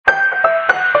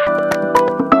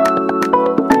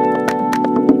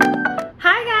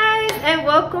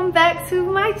welcome back to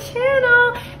my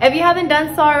channel. If you haven't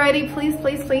done so already, please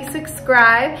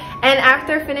subscribe. And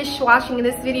after I finish watching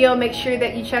this video, make sure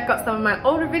that you check out some of my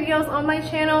older videos on my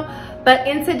channel. But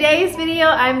in today's video,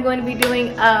 I'm going to be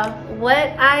doing a what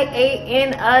I ate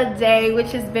in a day,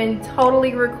 which has been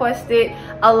totally requested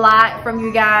a lot from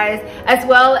you guys, as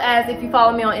well as if you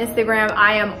follow me on Instagram,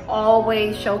 I am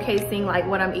always showcasing like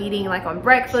what I'm eating, like on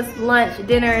breakfast, lunch,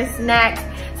 dinner, snacks.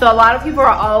 So a lot of people are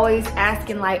always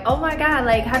asking like, oh my god,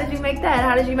 like how did you make that,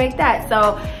 how did you make that?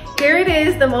 So here it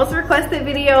is, the most requested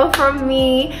video from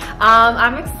me.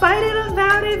 I'm excited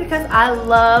about it because I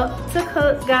love to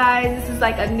cook, guys. This is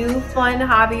like a new fun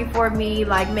hobby for me,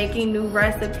 like making new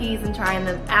recipes and trying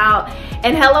them out.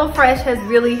 And HelloFresh has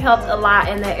really helped a lot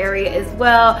in that area as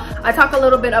well. I talk a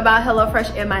little bit about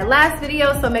HelloFresh in my last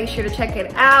video, so make sure to check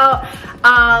it out.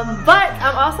 But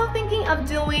I'm also thinking of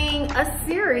doing a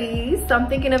series. So I'm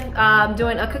thinking of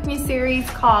doing a cooking series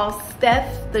called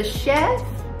Steph the Chef.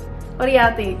 What do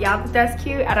y'all think? Y'all think that's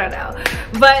cute? I don't know.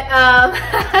 But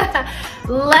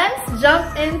let's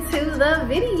jump into the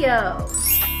video.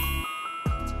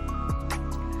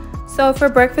 So for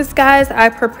breakfast, guys, I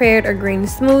prepared a green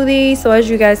smoothie. So as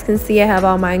you guys can see, I have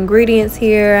all my ingredients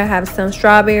here. I have some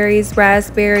strawberries,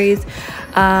 raspberries,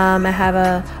 I have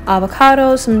a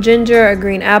avocado, some ginger, a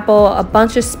green apple, a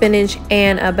bunch of spinach,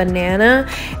 and a banana.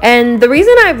 And the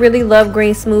reason I really love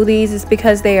green smoothies is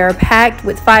because they are packed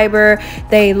with fiber,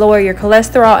 they lower your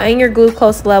cholesterol and your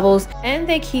glucose levels, and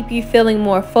they keep you feeling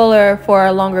more fuller for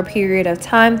a longer period of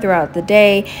time throughout the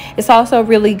day. It's also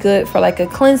really good for like a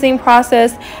cleansing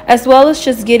process, as well as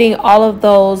just getting all of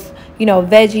those, you know,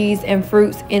 veggies and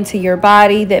fruits into your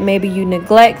body that maybe you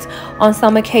neglect on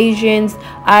some occasions.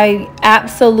 I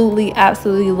absolutely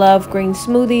love green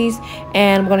smoothies,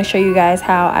 and I'm going to show you guys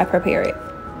how I prepare it.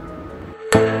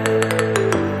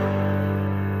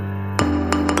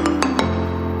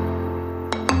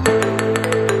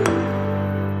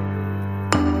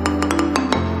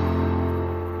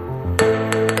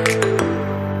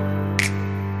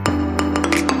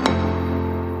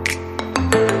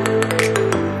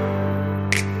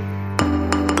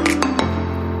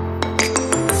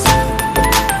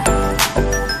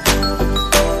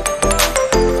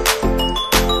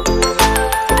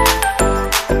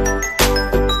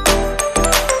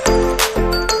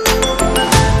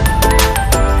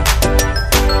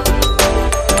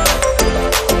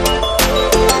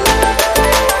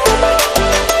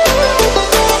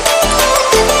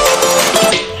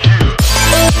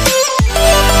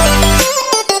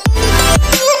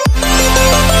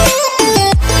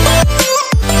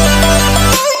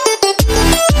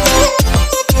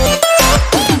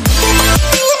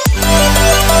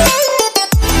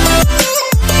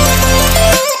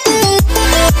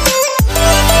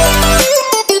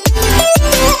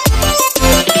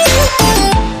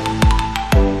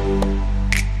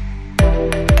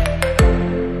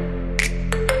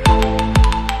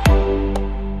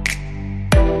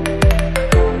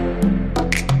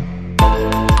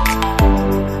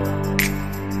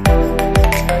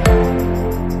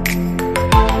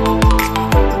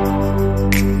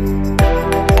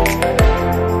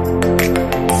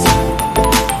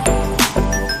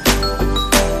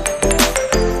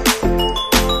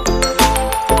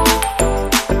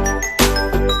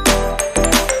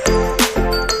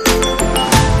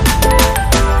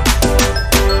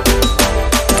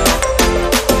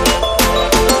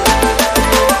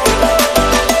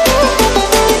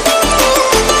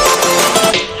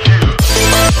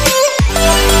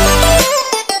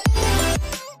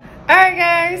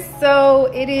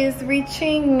 It is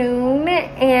reaching noon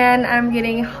and I'm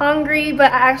getting hungry,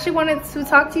 but I actually wanted to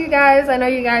talk to you guys. I know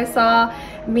you guys saw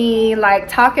me like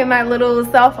talking my little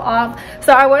self off.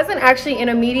 So I wasn't actually in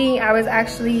a meeting, I was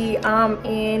actually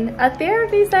in a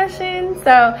therapy session.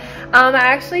 So I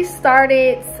actually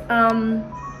started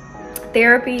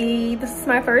therapy. This is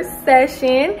my first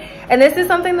session, and this is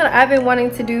something that I've been wanting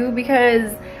to do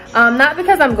because not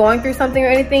because I'm going through something or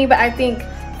anything, but I think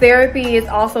therapy is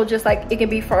also just like, it can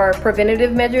be for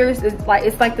preventative measures. It's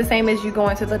like the same as you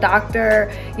going to the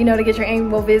doctor, you know, to get your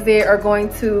annual visit, or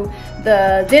going to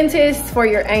the dentist for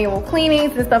your annual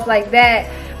cleanings and stuff like that.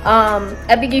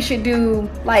 I think you should do,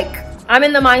 like, I'm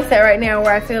in the mindset right now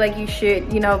where I feel like you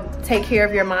should, you know, take care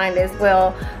of your mind as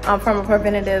well, from a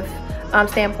preventative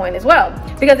standpoint as well,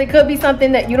 because it could be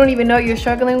something that you don't even know you're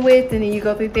struggling with, and then you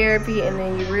go through therapy and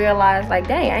then you realize like,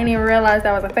 dang, I didn't even realize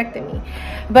that was affecting me.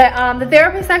 But the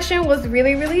therapy section was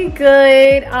really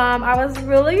good. I was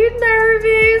really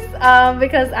nervous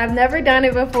because I've never done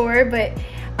it before, but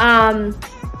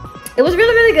it was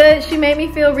really good. She made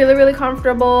me feel really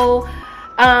comfortable.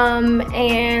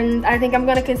 and I think I'm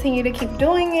gonna continue to keep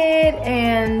doing it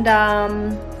and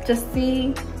just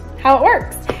see how it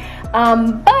works.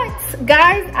 But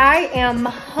guys, I am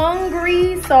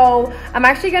hungry, so I'm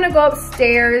actually gonna go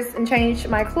upstairs and change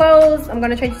my clothes. I'm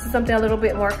gonna change to something a little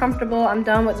bit more comfortable. I'm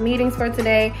done with meetings for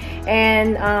today,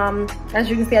 and as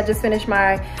you can see, I just finished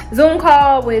my Zoom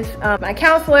call with my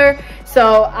counselor.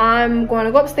 So I'm going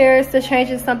to go upstairs to change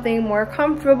to something more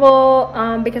comfortable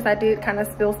because I did kind of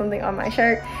spill something on my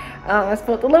shirt. I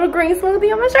spilled a little green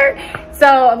smoothie on my shirt. So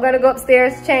I'm gonna go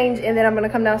upstairs, change, and then I'm gonna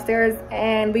come downstairs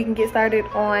and we can get started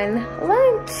on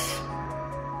lunch.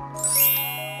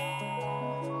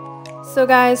 So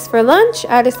guys, for lunch,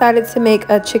 I decided to make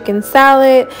a chicken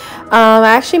salad. I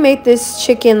actually made this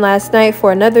chicken last night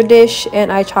for another dish,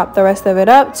 and I chopped the rest of it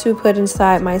up to put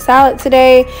inside my salad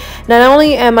today. Not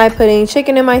only am I putting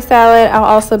chicken in my salad, I'll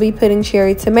also be putting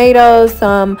cherry tomatoes,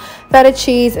 some feta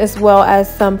cheese, as well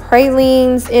as some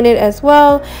pralines in it as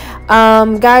well.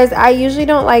 Guys, I usually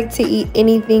don't like to eat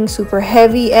anything super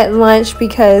heavy at lunch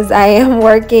because I am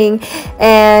working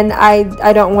and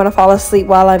I don't want to fall asleep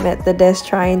while I'm at the desk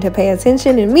trying to pay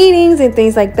attention in meetings and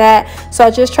things like that. So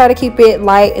I just try to keep it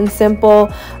light and simple,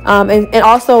 and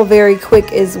also very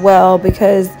quick as well,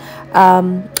 because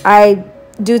I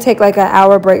do take like an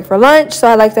hour break for lunch, so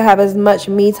I like to have as much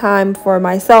me time for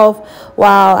myself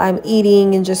while I'm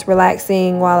eating and just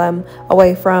relaxing while I'm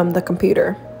away from the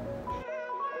computer.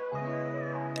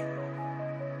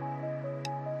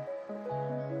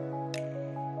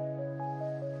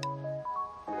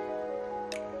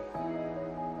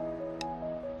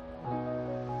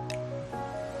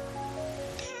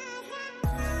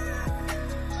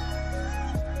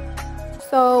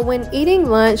 So when eating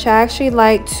lunch, I actually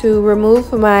like to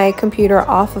remove my computer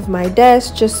off of my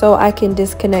desk just so I can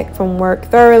disconnect from work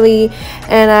thoroughly,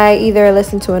 and I either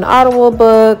listen to an audible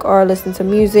book or listen to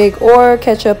music or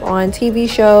catch up on TV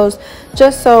shows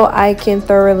just so I can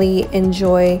thoroughly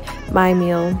enjoy my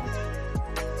meal.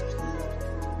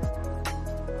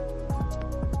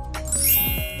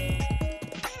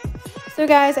 So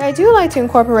guys, I do like to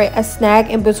incorporate a snack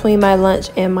in between my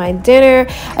lunch and my dinner.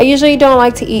 I usually don't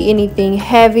like to eat anything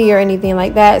heavy or anything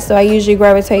like that, so I usually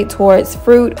gravitate towards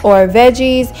fruit or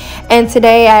veggies. And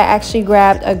today I actually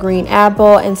grabbed a green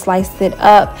apple and sliced it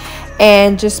up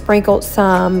and just sprinkled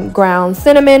some ground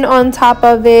cinnamon on top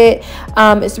of it.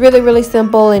 It's really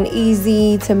simple and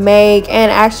easy to make, and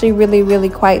actually really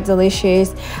quite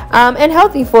delicious and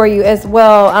healthy for you as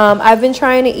well. I've been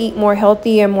trying to eat more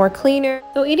healthy and more cleaner,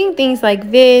 so eating things like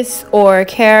this or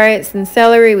carrots and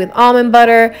celery with almond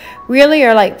butter really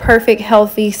are like perfect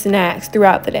healthy snacks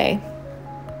throughout the day.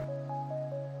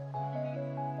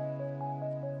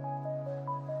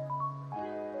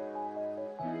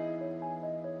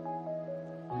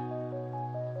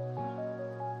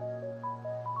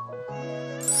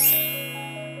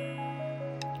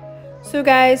 So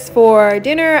guys, for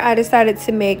dinner I decided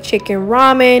to make chicken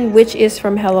ramen, which is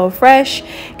from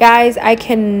HelloFresh. Guys, I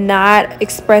cannot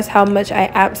express how much I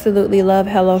absolutely love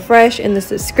HelloFresh in the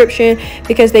subscription,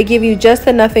 because they give you just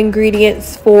enough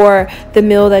ingredients for the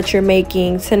meal that you're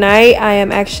making. Tonight I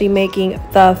am actually making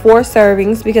the 4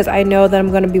 servings because I know that I'm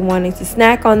going to be wanting to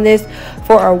snack on this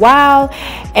for a while.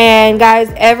 And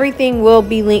guys, everything will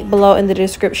be linked below in the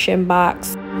description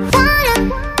box.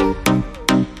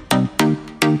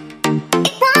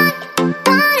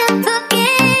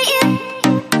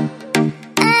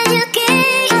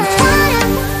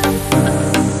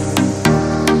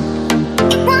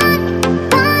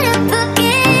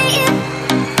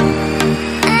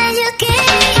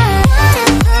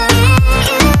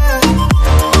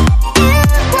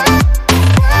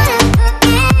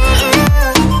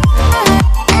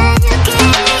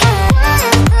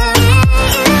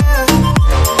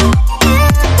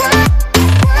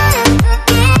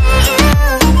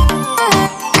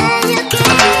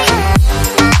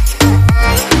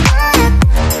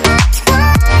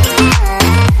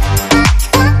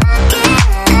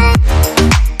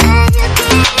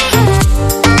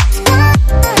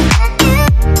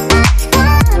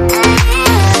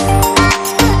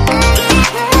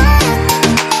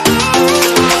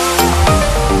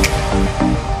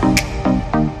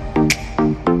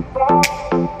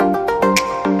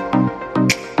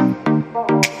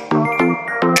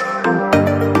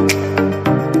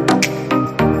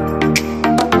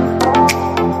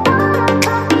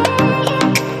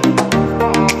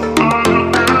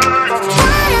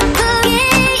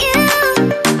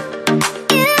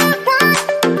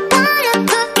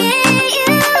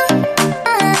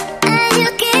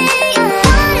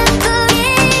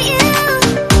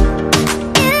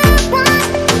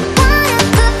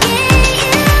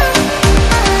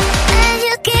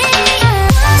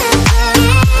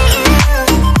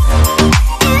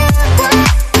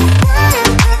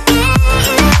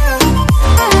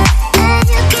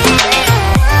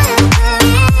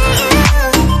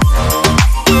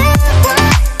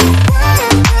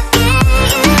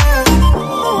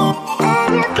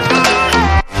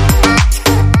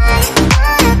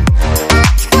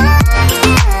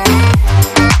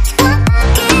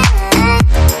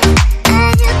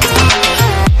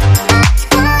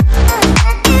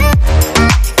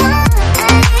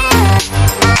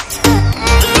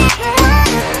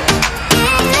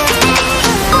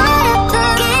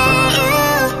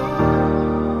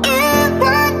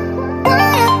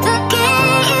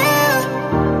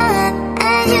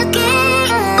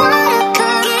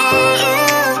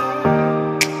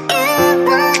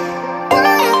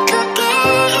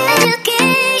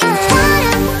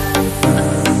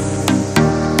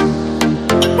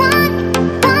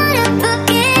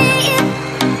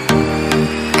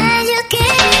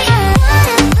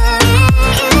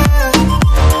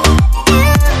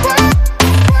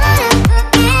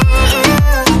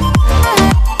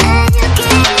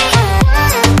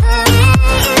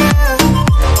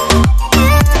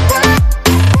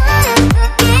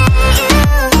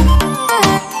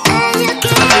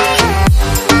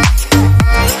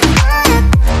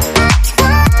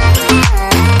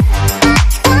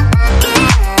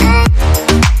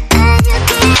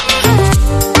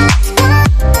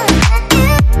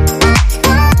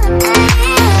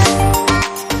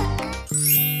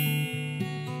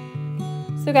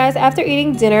 after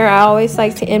eating dinner, I always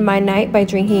like to end my night by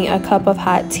drinking a cup of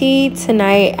hot tea.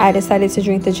 Tonight, I decided to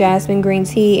drink the jasmine green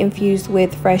tea infused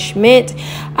with fresh mint.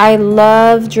 I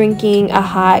love drinking a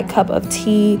hot cup of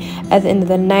tea at the end of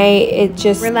the night. It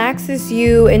just relaxes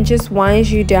you and just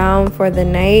winds you down for the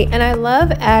night. And I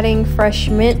love adding fresh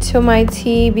mint to my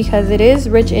tea because it is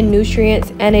rich in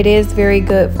nutrients and it is very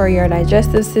good for your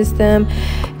digestive system.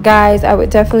 Guys, I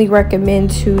would definitely recommend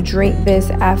to drink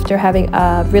this after having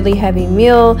a really heavy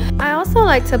meal. I also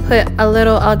like to put a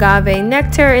little agave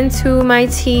nectar into my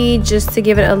tea just to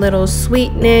give it a little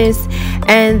sweetness,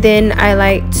 and then I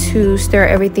like to stir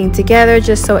everything together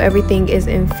just so everything is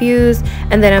infused,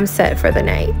 and then I'm set for the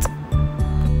night.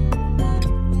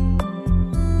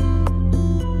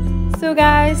 So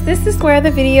guys, this is where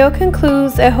the video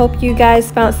concludes. I hope you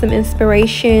guys found some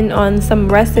inspiration on some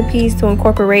recipes to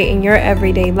incorporate in your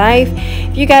everyday life.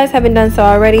 If you guys haven't done so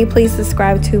already, please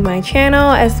subscribe to my channel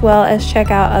as well as check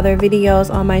out other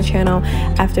videos on my channel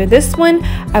after this one.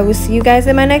 I will see you guys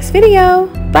in my next video.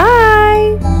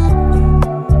 Bye!